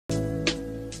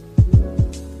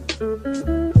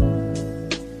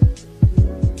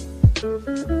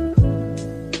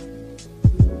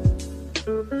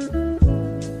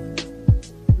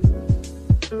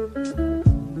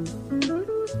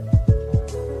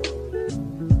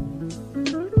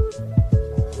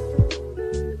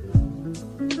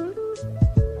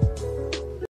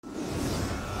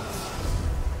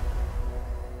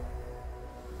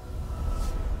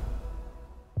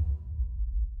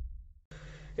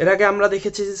এর আগে আমরা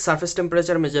দেখেছি সারফেস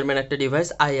টেম্পারেচার মেজারমেন্ট একটা ডিভাইস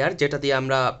আইআর, যেটা দিয়ে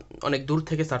আমরা অনেক দূর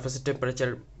থেকে সারফেসের টেম্পারেচার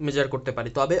মেজার করতে পারি।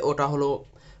 তবে ওটা হলো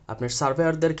আপনার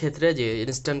সার্ভেয়ারদের ক্ষেত্রে যে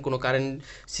ইনস্ট্যান্ট কোনো কারেন্ট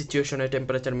সিচুয়েশনে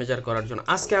টেম্পারেচার মেজার করার জন্য।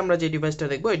 আজকে আমরা যে ডিভাইসটা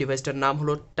দেখবো এই ডিভাইসটার নাম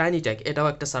হলো টাইনিট্যাগ। এটাও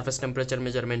একটা সারফেস টেম্পারেচার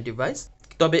মেজারমেন্ট ডিভাইস।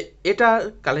 তবে এটা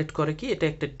কালেক্ট করে কি, এটা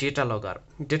একটা ডেটা লগার।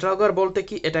 ডেটা লগার বলতে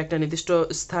কি, এটা একটা নির্দিষ্ট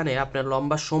স্থানে আপনার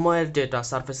লম্বা সময়ের ডেটা,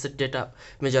 সারফেসের ডেটা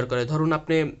মেজার করে। ধরুন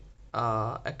আপনি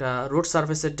একটা রোড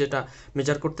সার্ফেসের ডেটা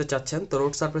মেজার করতে চাচ্ছেন, তো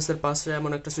রোড সার্ফেসের পাশে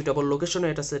এমন একটা সুইটেবল লোকেশনে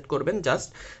এটা সেট করবেন। জাস্ট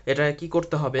এটা কি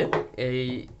করতে হবে, এই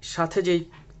সাথে যেই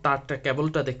তারটা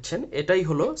কেবলটা দেখছেন এটাই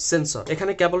হলো সেন্সর।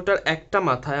 এখানে কেবলটার একটা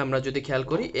মাথায় আমরা যদি খেয়াল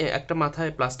করি, একটা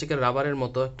মাথায় প্লাস্টিকের রাবারের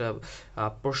মতো একটা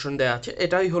পোর্শন দেওয়া আছে,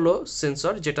 এটাই হলো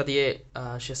সেন্সর, যেটা দিয়ে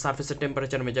সে সারফেসের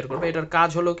টেম্পারেচার মেজার করবে। এটার কাজ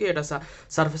হলো কি, এটা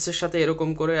সারফেসের সাথে এরকম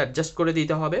করে অ্যাডজাস্ট করে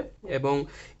দিতে হবে এবং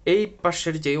এই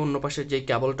পাশের যেই অন্য পাশের যেই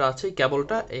কেবলটা আছে এই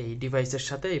কেবলটা এই ডিভাইসের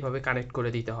সাথে এইভাবে কানেক্ট করে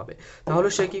দিতে হবে। তাহলে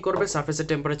সে কি করবে, সারফেসের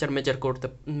টেম্পারেচার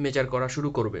মেজার করা শুরু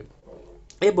করবে।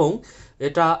 এবং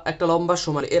এটা একটা লম্বা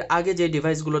সময়, এর আগে যে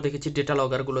ডিভাইসগুলো দেখেছি, ডেটা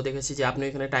লগারগুলো দেখেছি যে আপনি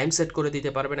এখানে টাইম সেট করে দিতে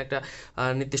পারবেন একটা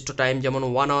নির্দিষ্ট টাইম, যেমন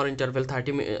 1 আওয়ার ইন্টারভেল,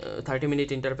 30 মিনিট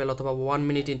ইন্টারভেল অথবা 1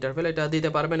 মিনিট ইন্টারভেল, এটা দিতে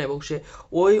পারবেন এবং সে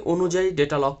ওই অনুযায়ী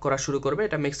ডেটা লক করা শুরু করবে।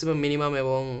 এটা ম্যাক্সিমাম, মিনিমাম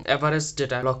এবং অ্যাভারেজ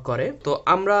ডেটা লক করে। তো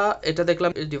আমরা এটা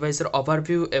দেখলাম ডিভাইসের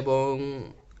ওভারভিউ এবং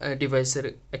ডিভাইসের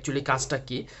অ্যাকচুয়ালি কাজটা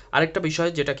কি। আরেকটা বিষয়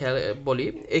যেটা খেয়াল বলি,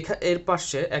 এর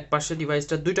পাশে এক পাশে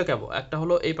ডিভাইসটার দুইটা কেবল, একটা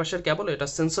হলো এই পাশের কেবল, এটা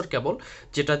সেন্সর কেবল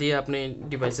যেটা দিয়ে আপনি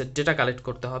ডিভাইসের ডেটা কালেক্ট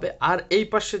করতে হবে। আর এই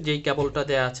পাশে যেই কেবলটা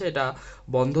দেওয়া আছে এটা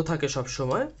বন্ধ থাকে সব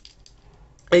সময়,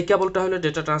 এই কেবলটা হলো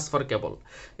ডেটা ট্রান্সফার কেবল।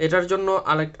 এটার জন্য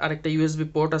আরেকটা ইউএসবি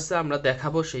পোর্ট আছে, আমরা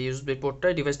দেখাবো সেই ইউএসবি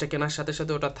পোর্টটাই ডিভাইসটা কেনার সাথে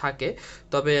সাথে ওটা থাকে।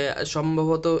 তবে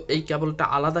সম্ভবত এই কেবলটা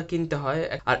আলাদা কিনতে হয়।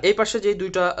 আর এই পাশে যে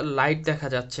দুইটা লাইট দেখা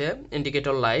যাচ্ছে,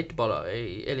 ইন্ডিকেটর লাইট বলা, এই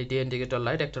এলইডি ইন্ডিকেটর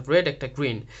লাইট, একটা রেড একটা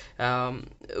গ্রিন।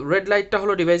 রেড লাইটটা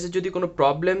হলো ডিভাইসের যদি কোনো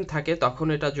প্রবলেম থাকে তখন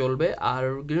এটা জ্বলবে, আর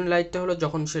গ্রিন লাইটটা হলো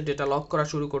যখন সে ডেটা লক করা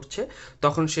শুরু করছে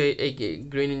তখন সে এই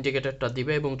গ্রিন ইন্ডিকেটরটা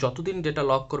দিবে এবং যতদিন ডেটা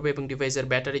লক করবে এবং ডিভাইসের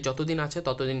ব্যাটারি যতদিন আছে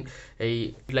ততদিন এই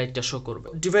লাইটটা শো করবে।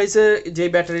 ডিভাইসে যে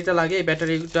ব্যাটারিটা লাগে, এই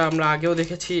ব্যাটারিটা আমরা আগেও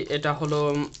দেখেছি, এটা হলো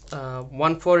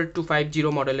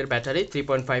 14250 মডেলের ব্যাটারি,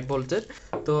 3.5 ভোল্টের।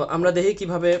 তো আমরা দেখি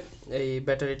কিভাবে এই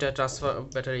ব্যাটারিটা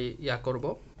ব্যাটারি করব,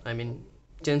 আই মিন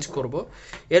চেঞ্জ করব।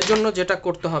 এর জন্য যেটা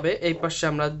করতে হবে, এই পাশে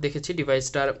আমরা দেখেছি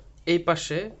ডিভাইসটার এই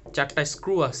পাশে 4টা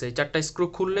স্ক্রু আছে, 4টা স্ক্রু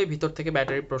খুললেই ভিতর থেকে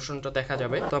ব্যাটারির পোর্শনটা দেখা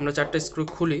যাবে। তো আমরা 4টা স্ক্রু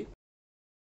খুলি।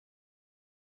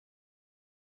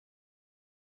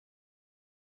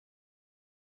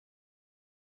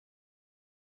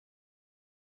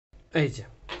 এই যে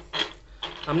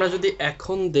আমরা যদি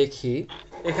এখন দেখি,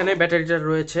 এখানে ব্যাটারিটা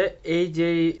রয়েছে, এই যে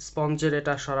স্পঞ্জের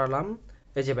এটা সরালাম,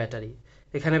 এই যে ব্যাটারি,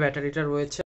 এখানে ব্যাটারিটা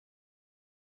রয়েছে।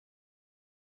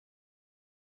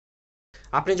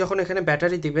 আপনি যখন এখানে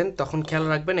ব্যাটারি দিবেন তখন খেয়াল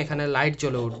রাখবেন এখানে লাইট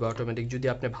জ্বলে উঠবে অটোমেটিক, যদি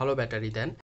আপনি ভালো ব্যাটারি দেন।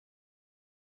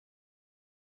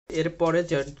 এরপরে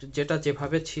যেটা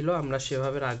যেভাবে ছিল আমরা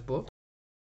সেভাবে রাখবো।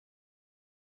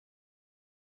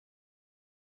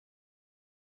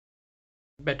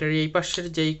 ব্যাটারি এই পাশের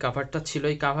যেই কাভারটা ছিল,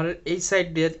 এই কাভারের এই সাইড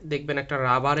দিয়ে দেখবেন একটা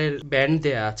রাবারের ব্যান্ড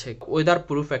দেয়া আছে। ওয়েদার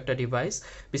প্রুফ একটা ডিভাইস,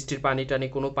 বৃষ্টির পানি টানি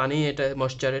কোনো পানি এটা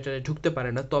ময়েশ্চার এটা ঢুকতে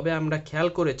পারে না। তবে আমরা খেয়াল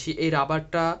করেছি এই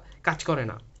রাবারটা কাজ করে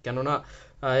না, কেননা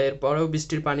এরপরেও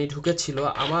বৃষ্টির পানি ঢুকেছিল।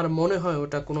 আমার মনে হয়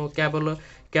ওটা কোনো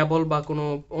কেবল বা কোনো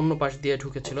অন্য পাশ দিয়ে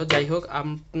ঢুকেছিল। যাই হোক,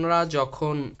 আপনারা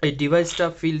যখন এই ডিভাইসটা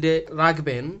ফিল্ডে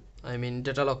রাখবেন, আই মিন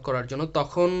ডেটা লক করার জন্য,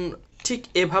 তখন ঠিক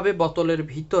এভাবে বোতলের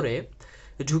ভিতরে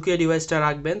ঝুঁকিয়ে ডিভাইসটা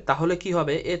রাখবেন। তাহলে কি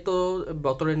হবে, এ তো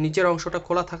বোতলের নিচের অংশটা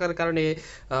খোলা থাকার কারণে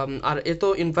আর এ তো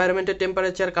এনভায়রনমেন্টের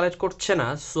টেম্পারেচার কালেক্ট করছে না।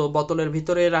 সো বোতলের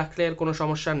ভিতরে রাখলে এর কোনো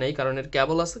সমস্যা নেই, কারণ এর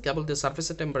কেবল আছে, কেবল দিয়ে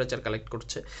সারফেসের টেম্পারেচার কালেক্ট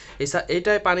করছে।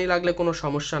 এটায় পানি লাগলে কোনো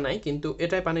সমস্যা নাই, কিন্তু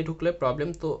এটায় পানি ঢুকলে প্রবলেম।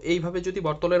 তো এইভাবে যদি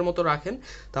বোতলের মতো রাখেন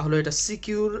তাহলে এটা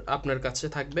সিকিউর আপনার কাছে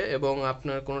থাকবে এবং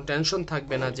আপনার কোনো টেনশন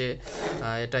থাকবে না যে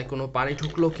এটায় কোনো পানি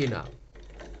ঢুকলো কি না।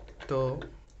 তো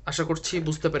আশা করছি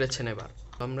বুঝতে পেরেছেন এবার।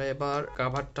 আমরা এবার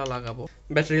কভারটা লাগাবো।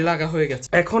 ব্যাটারি লাগা হয়ে গেছে।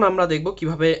 এখন আমরা দেখব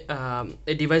কিভাবে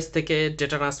এই ডিভাইস থেকে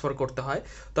ডেটা ট্রান্সফার করতে হয়।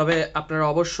 তবে আপনারা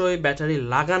অবশ্যই ব্যাটারি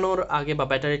লাগানোর আগে বা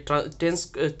ব্যাটারি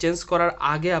চেঞ্জ করার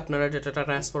আগে আপনারা ডেটাটা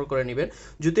ট্রান্সফার করে নেবেন।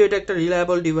 যদি এটা একটা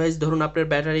রিলায়েবল ডিভাইস, ধরুন আপনার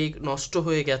ব্যাটারি নষ্ট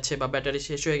হয়ে গেছে বা ব্যাটারি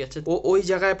শেষ হয়ে গেছে, ওই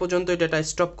জায়গায় পর্যন্ত ডেটা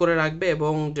স্টপ করে রাখবে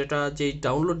এবং যেটা যেই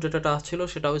ডাউনলোড ডেটাটা ছিল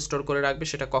সেটাও স্টোর করে রাখবে,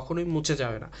 সেটা কখনোই মুছে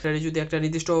যাবে না। ব্যাটারি যদি একটা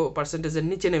নির্দিষ্ট পার্সেন্টেজের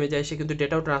নিচে নেমে যায় সে কিন্তু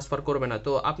ডেটাও ট্রান্সফার করবে না।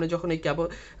 তো আপনি যখন এই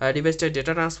ডিভাইসটা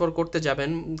ডেটা ট্রান্সফার করতে যাবেন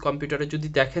কম্পিউটারে, যদি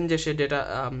দেখেন যে সে ডেটা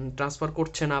ট্রান্সফার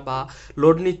করছে না বা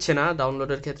লোড নিচ্ছে না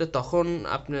ডাউনলোডের ক্ষেত্রে, তখন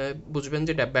আপনি বুঝবেন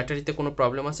যে ব্যাটারিতে কোনো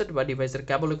প্রবলেম আছে বা ডিভাইসের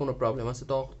কেবলে কোনো প্রবলেম আছে।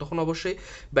 তো তখন অবশ্যই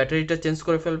ব্যাটারিটা চেঞ্জ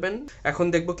করে ফেলবেন। এখন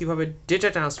দেখব কিভাবে ডেটা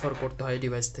ট্রান্সফার করতে হয়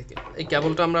ডিভাইস থেকে। এই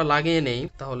কেবলটা আমরা লাগিয়ে নেই,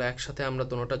 তাহলে একসাথে আমরা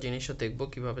দুটোটা জিনিসও দেখব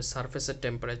কিভাবে সারফেসের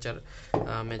টেম্পারেচার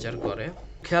মেজার করে।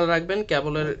 খেয়াল রাখবেন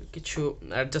কেবলের কিছু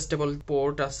অ্যাডজাস্টেবল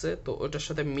পোর্ট আছে, তো ওটার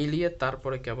সাথে মিলিয়ে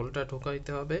তারপরে কেবলটা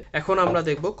ঢোকাইতে হবে। এখন আমরা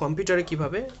দেখব কম্পিউটারে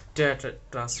কিভাবে ডেটা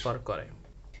ট্রান্সফার করে।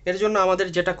 এর জন্য আমাদের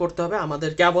যেটা করতে হবে,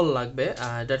 আমাদের কেবল লাগবে,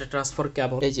 ডেটা ট্রান্সফার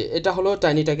কেবল। এই যে এটা হলো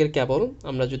টাইনিট্যাগের কেবল।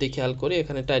 আমরা যদি খেয়াল করি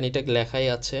এখানে টাইনিট্যাগ লেখাই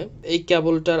আছে। এই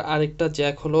কেবলটার আরেকটা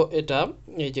জ্যাক হলো এটা,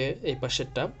 এই যে এই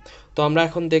পাশেরটা। তো আমরা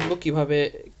এখন দেখব কিভাবে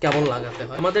কেবল লাগাতে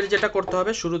হয়। আমাদের যেটা করতে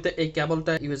হবে, শুরুতে এই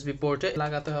কেবলটা ইউএসবি পোর্টে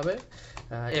লাগাতে হবে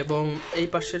এবং এই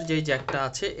পাশের যেই জ্যাকটা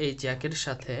আছে এই জ্যাকের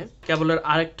সাথে কেবলের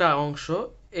আরেকটা অংশ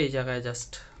এই জায়গায়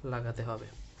জাস্ট লাগাতে হবে,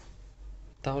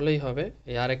 তাহলেই হবে।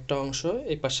 এই আরেকটা অংশ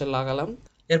এই পাশে লাগালাম।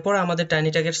 এরপর আমাদের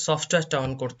টাইনিট্যাগের সফটওয়্যারটা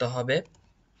অন করতে হবে।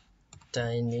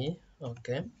 টাইনি,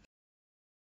 ওকে।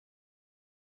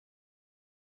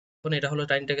 এখন এটা হলো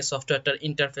টাইনিট্যাগের সফটওয়্যারটার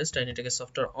ইন্টারফেস। টাইনিট্যাগের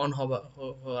সফটওয়্যার অন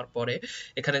হওয়ার পরে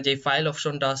এখানে যে ফাইল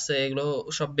অপশনটা আছে এগুলো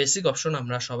সব বেসিক অপশন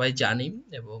আমরা সবাই জানি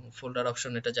এবং ফোল্ডার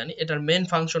অপশন এটা জানি। এটার মেন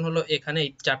ফাংশন হলো এখানে এই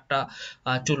চারটা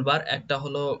টুলবার। একটা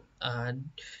হলো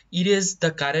ইরেজ দ্য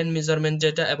কারেন্ট মেজারমেন্ট,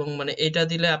 যেটা এবং মানে এটা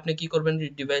দিলে আপনি কি করবেন,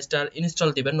 ডিভাইসটার ইনস্টল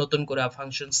দিবেন নতুন করে,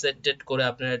 ফাংশন সেট করে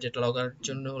আপনার যেটা লগ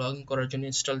ইন করার জন্য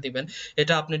ইনস্টল দিবেন।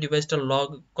 এটা আপনি ডিভাইসটা লগ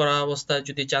করা অবস্থায়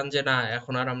যদি চান যে না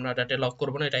এখন আর আমরা ডাটা লক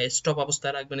করবো না, এটা স্টপ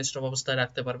অবস্থায় রাখবেন, স্টপ অবস্থায়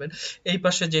রাখতে পারবেন। এই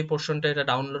পাশে যে পোর্শনটা এটা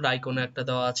ডাউনলোড আইকনে একটা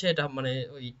দেওয়া আছে, এটা মানে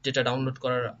ওই ডেটা ডাউনলোড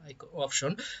করার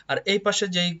অপশন। আর এই পাশে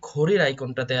যেই ঘড়ির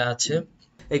আইকনটা দেওয়া আছে,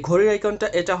 এই ঘড়ির আইকনটা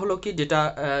এটা হলো কি যেটা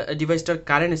ডিভাইসটার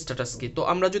কারেন্ট স্ট্যাটাস কি। তো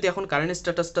আমরা যদি এখন কারেন্ট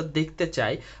স্ট্যাটাসটা দেখতে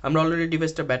চাই, আমরা অলরেডি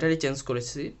ডিভাইসটার ব্যাটারি চেঞ্জ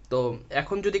করেছি, তো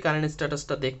এখন যদি কারেন্ট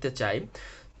স্ট্যাটাসটা দেখতে চাই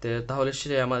তাহলে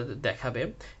সে আমাদের দেখাবে।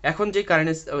 এখন যে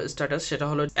কারেন্ট স্ট্যাটাস সেটা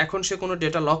হলো এখন সে কোনো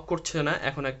ডেটা লক করছে না,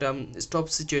 এখন একটা স্টপ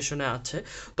সিচুয়েশনে আছে।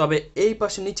 তবে এই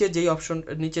পাশে নিচে যেই অপশন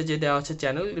নিচে যে দেওয়া আছে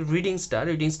চ্যানেল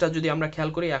রিডিংসটা যদি আমরা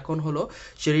খেয়াল করি, এখন হলো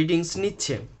সে রিডিংস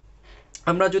নিচ্ছে।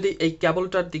 আমরা যদি এই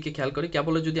কেবলটার দিকে খেয়াল করি,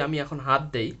 কেবলে যদি আমি এখন হাত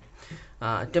দেই,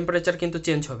 টেম্পারেচার কিন্তু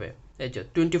চেঞ্জ হবে। এই যে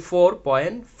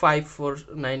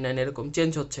 24.5499 এরকম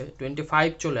চেঞ্জ হচ্ছে,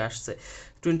 25 চলে আসছে,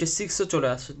 26ও চলে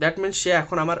আসছে। দ্যাট মিনস সে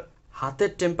এখন আমার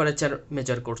হাতের টেম্পারেচার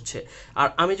মেজার করছে। আর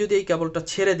আমি যদি এই কেবলটা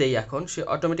ছেড়ে দেই এখন, সে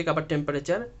অটোমেটিক আবার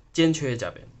টেম্পারেচার চেঞ্জ হয়ে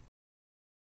যাবে।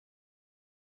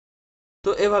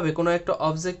 তো এভাবে কোনো একটা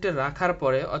অবজেক্টে রাখার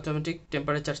পরে অটোমেটিক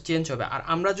টেম্পারেচার চেঞ্জ হবে। আর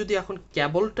আমরা যদি এখন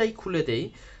কেবলটাই খুলে দেই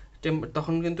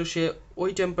তখন কিন্তু সে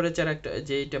ওই টেম্পারেচার, একটা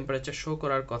যেই টেম্পারেচার শো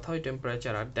করার কথা ওই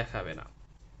টেম্পারেচার আর দেখাবে না।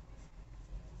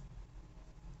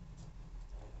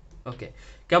 ওকে,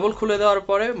 কেবল খুলে দেওয়ার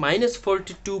পরে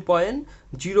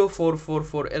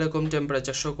 -42.0444 এরকম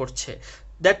টেম্পারেচার শো করছে।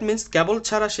 দ্যাট মিনস কেবল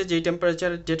ছাড়া সে যেই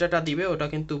টেম্পারেচার ডেটাটা দিবে ওটা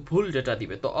কিন্তু ভুল ডেটা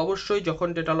দিবে। তো অবশ্যই যখন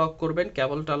ডেটা লক করবেন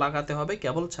কেবলটা লাগাতে হবে,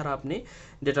 কেবল ছাড়া আপনি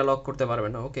ডেটা লক করতে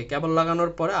পারবেন না। ওকে, কেবল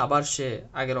লাগানোর পরে আবার সে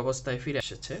আগের অবস্থায় ফিরে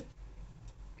এসেছে।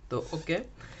 তো ওকে,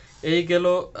 এই গেল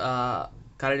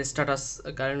কারেন্ট স্ট্যাটাস,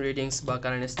 কারেন্ট রিডিংস বা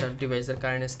কারেন্ট ডিভাইসের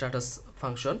কারেন্ট স্ট্যাটাস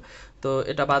ফাংশন। তো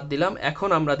এটা বাদ দিলাম। এখন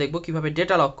আমরা দেখব কিভাবে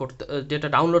ডেটা লক করতে, ডেটা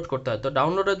ডাউনলোড করতে হয়। তো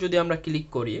ডাউনলোডে যদি আমরা ক্লিক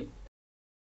করি,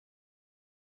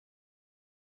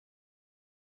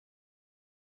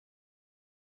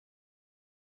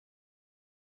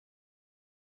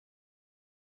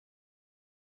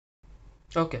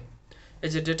 ওকে, এই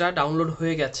যে ডেটা ডাউনলোড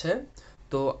হয়ে গেছে।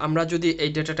 তো আমরা যদি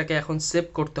এই ডেটাটাকে এখন সেভ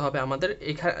করতে হবে আমাদের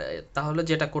এখানে, তাহলে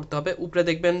যেটা করতে হবে, উপরে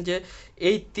দেখবেন যে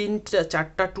এই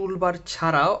চারটা টুলবার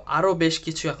ছাড়াও আরও বেশ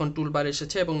কিছু এখন টুলবার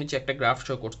এসেছে এবং নিচে একটা গ্রাফ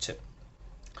শো করছে।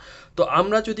 তো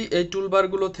আমরা যদি এই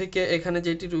টুলবারগুলো থেকে এখানে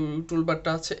যেটি টুলবারটা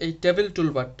আছে এই টেবিল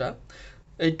টুলবারটা,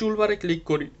 এই টুলবারে ক্লিক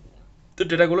করি, তো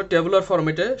ডেটাগুলো টেবুলার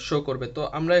ফরম্যাটে শো করবে। তো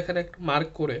আমরা এখানে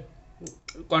মার্ক করে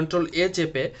কন্ট্রোল-A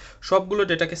চেপে সবগুলো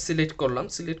ডেটাকে সিলেক্ট করলাম।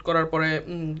 সিলেক্ট করার পরে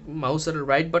মাউসের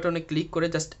রাইট বাটনে ক্লিক করে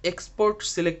জাস্ট এক্সপোর্ট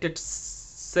সিলেক্টেড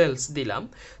সেলস দিলাম।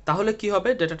 তাহলে কি হবে,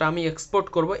 ডেটাটা আমি এক্সপোর্ট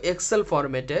করব এক্সেল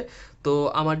ফরম্যাটে। তো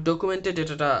আমার ডকুমেন্টে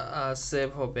ডেটাটা সেভ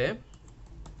হবে।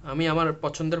 আমি আমার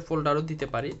পছন্দের ফোল্ডারও দিতে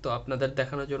পারি, তো আপনাদের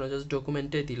দেখানোর জন্য জাস্ট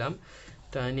ডকুমেন্টে দিলাম।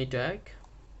 Tinytag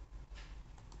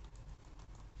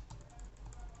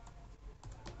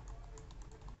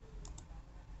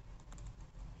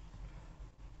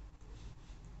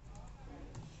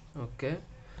ওকে,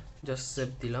 জাস্ট সেভ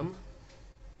দিলাম।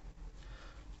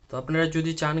 তো আপনারা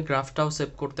যদি চান গ্রাফটাও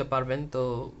সেভ করতে পারবেন, তো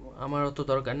আমারও তো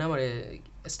দরকার না, আমার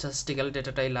স্ট্যাটিস্টিক্যাল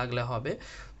ডেটাটাই লাগলে হবে।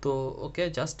 তো ওকে,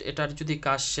 জাস্ট এটার যদি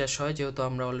কাজ শেষ হয়, যেহেতু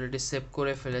আমরা অলরেডি সেভ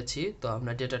করে ফেলেছি, তো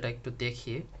আমরা ডেটাটা একটু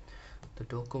দেখি। তো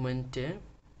ডকুমেন্টে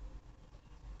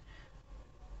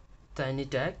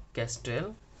Tinytag ক্যাস্টেল,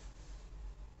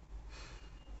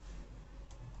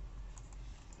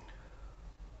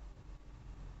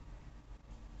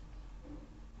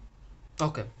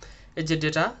 ওকে, এই যে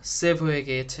ডেটা সেভ হয়ে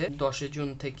গিয়েছে 10 জুন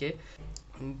থেকে।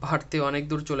 ভারতে অনেক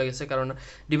দূর চলে গেছে, কারণ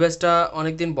ডিভাইসটা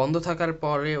অনেক দিন বন্ধ থাকার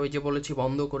পরে, ওই যে বলেছি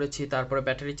বন্ধ করেছি, তারপরে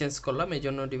ব্যাটারি চেঞ্জ করলাম, এই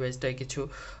জন্য ডিভাইসটায় কিছু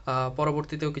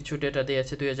পরবর্তীতেও কিছু ডেটা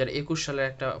দিয়েছে। 2021 সালের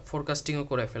একটা ফোরকাস্টিংও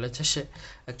করে ফেলেছে সে।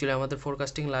 অ্যাকচুয়ালি আমাদের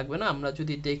ফোরকাস্টিং লাগবে না, আমরা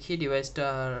যদি দেখি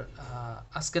ডিভাইসটার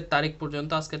আজকের তারিখ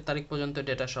পর্যন্ত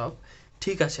ডেটা সব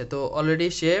ঠিক আছে। তো অলরেডি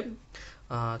সে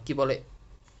কি বলে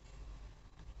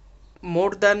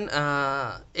মোর দ্যান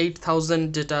 8000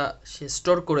 ডেটা সে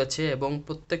স্টোর করেছে, এবং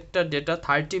প্রত্যেকটা ডেটা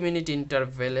 30 মিনিট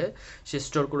ইন্টারভেলে সে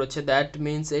স্টোর করেছে। That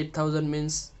means 8000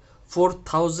 means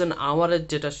 4000 আওয়ারের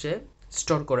data say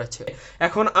store করেছে।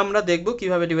 এখন আমরা দেখব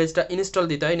কিভাবে ডিভাইসটা ইনস্টল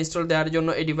দিতে হয়। ইনস্টল দেওয়ার জন্য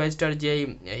এই ডিভাইসটার যে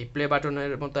এই প্লে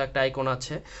বাটনের মতো একটা আইকন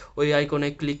আছে, ওই আইকনে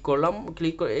ক্লিক করলাম।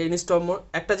 ক্লিক করে ইনস্টল,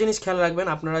 একটা জিনিস খেয়াল রাখবেন,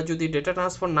 আপনারা যদি ডেটা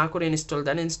ট্রান্সফার না করে ইনস্টল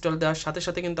দেন, ইনস্টল দেওয়ার সাথে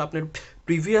সাথে কিন্তু আপনার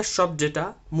প্রিভিয়াস সব ডেটা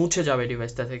মুছে যাবে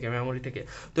ডিভাইসটা থেকে, মেমোরি থেকে।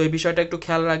 তো এই বিষয়টা একটু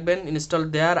খেয়াল রাখবেন। ইনস্টল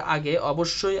দেওয়ার আগে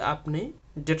অবশ্যই আপনি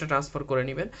ডেটা ট্রান্সফার করে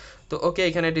নেবেন। তো ওকে,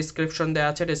 এখানে ডিসক্রিপশন দেওয়া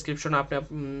আছে, ডিসক্রিপশনে আপনি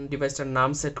ডিভাইসটার নাম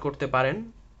সেট করতে পারেন।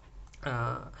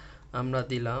 আমরা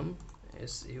দিলাম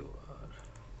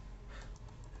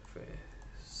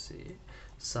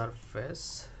সারফেস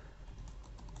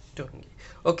টঙ্গি।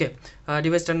 ওকে,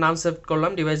 ডিভাইসটার নাম সেভ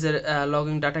করলাম। ডিভাইসের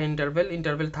লগইন ডাটা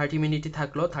ইন্টারভেল 30 মিনিটই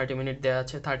থাকলো, 30 মিনিট দেওয়া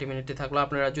আছে, 30 মিনিটই থাকলো।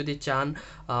 আপনারা যদি চান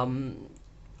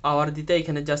আওয়ার দিতে,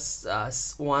 এখানে জাস্ট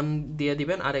 1 দিয়ে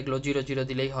দিবেন, আর এগুলো 00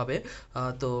 দিলেই হবে।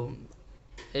 তো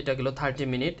এটা গেল 30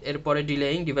 মিনিট। এরপরে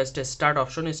ডিলেইং ডিভাইসটা স্টার্ট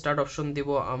অপশন দিব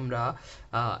আমরা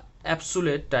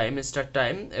অ্যাবসুলেট টাইম, স্টার্ট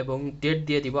টাইম, এবং ডেট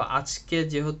দিয়ে দিব। আজকে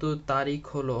যেহেতু তারিখ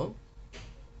হলো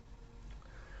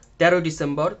 13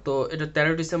 ডিসেম্বর, তো এটা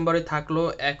 13 ডিসেম্বরে থাকলো।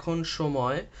 এখন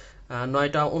সময়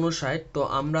 9টা 59। তো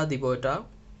আমরা দিব এটা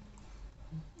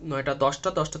 10টা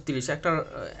একটা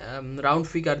রাউন্ড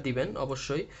ফিগার দিবেন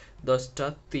অবশ্যই। 10টা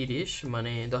 30,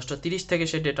 মানে 10টা 30 থেকে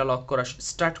সে ডেটা লক করা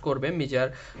স্টার্ট করবে।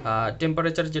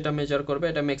 টেম্পারেচার যেটা মেজার করবে,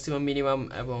 এটা ম্যাক্সিমাম, মিনিমাম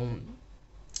এবং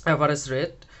অ্যাভারেজ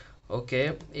রেট। ওকে,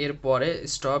 এরপরে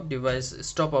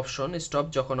স্টপ অপশন। স্টপ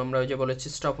যখন আমরা ওই যে বলেছি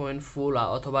স্টপ ওয়েন ফুল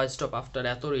অথবা স্টপ আফটার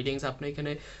এত রিডিংস, আপনি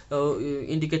এখানে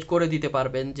ইন্ডিকেট করে দিতে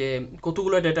পারবেন যে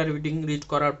কতগুলো ডেটা রিড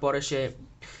করার পরে সে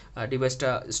ডিভাইসটা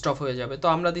স্টপ হয়ে যাবে। তো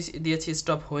আমরা দিয়েছি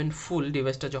স্টপ হোয়েন ফুল,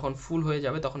 ডিভাইসটা যখন ফুল হয়ে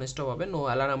যাবে তখন স্টপ হবে। নো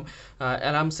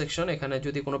অ্যালার্ম সেকশন, এখানে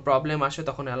যদি কোনো প্রবলেম আসে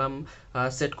তখন অ্যালার্ম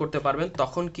সেট করতে পারবেন।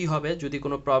 তখন কি হবে, যদি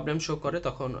কোনো প্রবলেম শো করে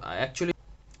তখন অ্যাকচুয়ালি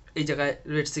এই জায়গায়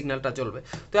রেড সিগন্যালটা জ্বলবে।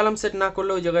 তো অ্যালার্ম সেট না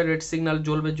করলে ওই জায়গায় রেড সিগন্যাল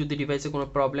জ্বলবে যদি ডিভাইসে কোনো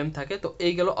প্রবলেম থাকে। তো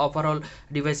এই গেল ওভারঅল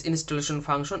ডিভাইস ইনস্টলেশন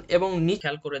ফাংশন। এবং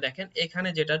খেয়াল করে দেখেন এখানে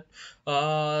যেটা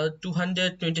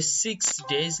 226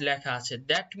 ডেজ লেখা আছে,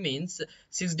 that means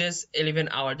 6 days 11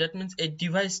 hour, that means এই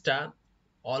ডিভাইসটা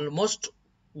অলমোস্ট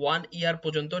 1 ইয়ার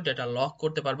পর্যন্ত ডেটা লক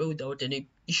করতে পারবে উইদাউট এনি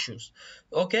ইস্যুস।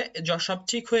 ওকে, সব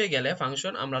ঠিক হয়ে গেলে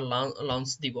ফাংশন আমরা লঞ্চ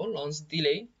দিব। লঞ্চ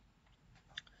দিলেই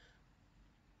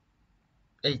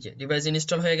এই যে ডিভাইস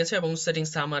ইনস্টল হয়ে গেছে এবং সেটিং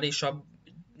সামারি সব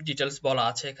ডিটেলস বলা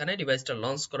আছে এখানে। ডিভাইসটা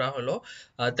লঞ্চ করা হলো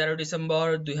 13 ডিসেম্বর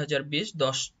 2020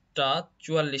 10টা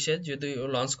 44-এ যদি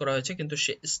লঞ্চ করা হয়েছে, কিন্তু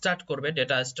সে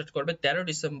ডেটা স্টার্ট করবে 13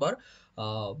 ডিসেম্বর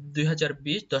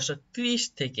 2020 10টা 30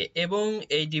 থেকে। এবং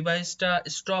এই ডিভাইসটা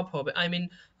স্টপ হবে,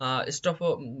 স্টপ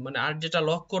মানে আর যেটা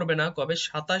লক করবে না কবে,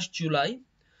 27 জুলাই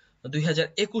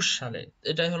 2021 সালে।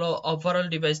 এটাই হলো ওভারঅল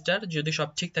ডিভাইসটার। যদি সব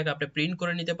ঠিক থাকে আপনি প্রিন্ট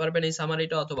করে নিতে পারবেন এই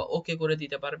সামারিটা, অথবা ওকে করে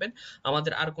দিতে পারবেন।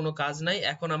 আমাদের আর কোনো কাজ নাই।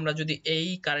 এখন আমরা যদি এই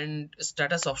কারেন্ট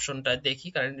স্ট্যাটাস অপশনটা দেখি,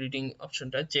 কারেন্ট রিডিং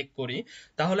অপশনটা চেক করি,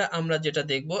 তাহলে আমরা যেটা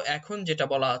দেখব, এখন যেটা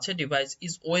বলা আছে device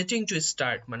is waiting to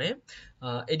start, মানে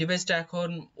এই ডিভাইসটা এখন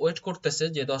ওয়েট করতেছে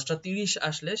যে 10টা 30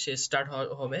 আসলে সে স্টার্ট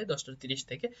হবে 10টা 30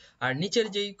 থেকে। আর নিচের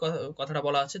যেই কথাটা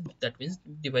বলা আছে, দ্যাট মিনস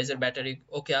ডিভাইসের ব্যাটারি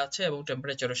ওকে আছে এবং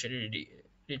টেম্পারেচারও সে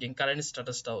রিডিং কারেন্ট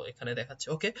স্ট্যাটাসটাও এখানে দেখাচ্ছে।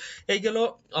 ওকে, এই গেল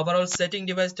ওভারঅল সেটিং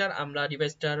ডিভাইসটার। আমরা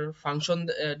ডিভাইসটার ফাংশন,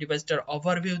 ডিভাইসটার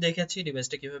ওভারভিউ দেখেছি,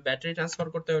 ডিভাইসটা কিভাবে ব্যাটারি ট্রান্সফার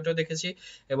করতে হয় ওটাও দেখেছি,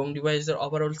 এবং ডিভাইসের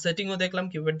ওভারঅল সেটিংও দেখলাম,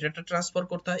 কিভাবে ডেটা ট্রান্সফার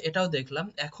করতে হয় এটাও দেখলাম।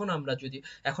 এখন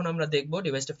আমরা দেখব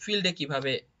ডিভাইসটা ফিল্ডে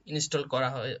কিভাবে ইনস্টল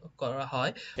করা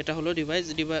হয়। এটা হলো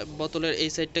বোতলের এই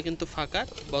সাইডটা কিন্তু ফাঁকা,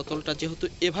 বোতলটা যেহেতু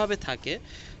এভাবে থাকে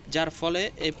যার ফলে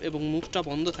এবং মুখটা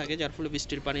বন্ধ থাকে, যার ফলে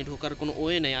বৃষ্টির পানি ঢোকার কোনো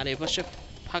ওয়ে নেই, আর এপাশে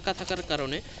ফাঁকা থাকার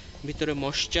কারণে ভিতরে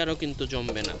ময়শ্চারও কিন্তু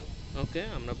জমবে না। ওকে,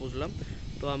 আমরা বুঝলাম।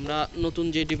 তো আমরা নতুন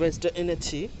যে ডিভাইসটা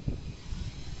এনেছি,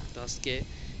 তো আজকে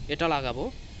এটা লাগাবো।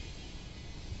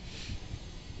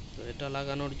 তো এটা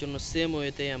লাগানোর জন্য সেম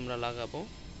ওয়েতেই আমরা লাগাবো।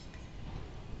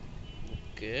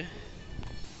 ওকে,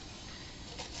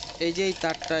 এই যে এই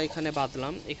তারটা এখানে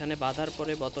বাঁধলাম, এখানে বাঁধার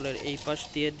পরে বোতলের এই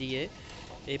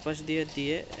পাশ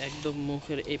দিয়ে একদম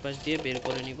মুখের এই পাশ দিয়ে বের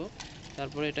করে নিব।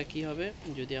 তারপরে এটা কি হবে,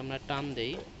 যদি আমরা টান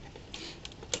দেই,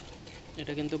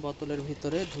 এটা কিন্তু বোতলের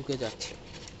ভিতরে ঢুকে যাচ্ছে।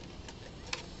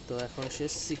 তো এখন সে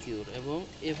সিকিউর। এবং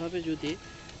এভাবে যদি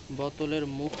বোতলের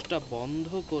মুখটা বন্ধ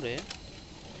করে,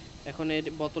 এখন এর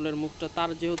বোতলের মুখটা তার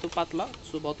যেহেতু পাতলা,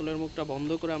 সো বোতলের মুখটা বন্ধ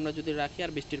করে আমরা যদি রাখি,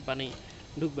 আর বৃষ্টির পানি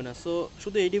ঢুকবে না। সো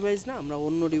শুধু এই ডিভাইস না, আমরা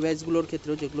অন্য ডিভাইসগুলোর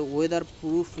ক্ষেত্রেও যেগুলো ওয়েদার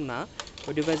প্রুফ না,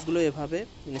 ওই ডিভাইসগুলো এভাবে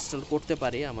ইনস্টল করতে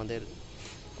পারি আমাদের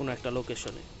কোনো একটা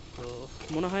লোকেশনে। তো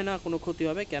মনে হয় না কোনো ক্ষতি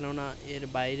হবে, কেননা এর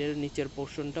বাইরের নিচের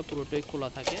পোর্শনটা পুরোটাই খোলা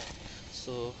থাকে।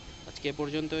 সো আজকে এ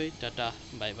পর্যন্তই, টাটা,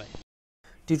 বাই বাই।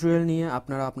 টিউটোরিয়াল নিয়ে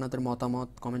আপনারা আপনাদের মতামত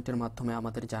কমেন্টের মাধ্যমে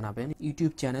আমাদের জানাবেন।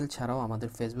 ইউটিউব চ্যানেল ছাড়াও আমাদের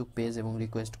ফেসবুক পেজ এবং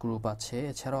রিকোয়েস্ট গ্রুপ আছে।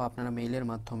 এছাড়াও আপনারা মেইলের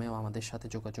মাধ্যমেও আমাদের সাথে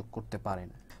যোগাযোগ করতে পারেন।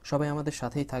 সবাই আমাদের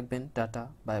সাথেই থাকবেন। Tata,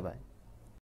 bye bye.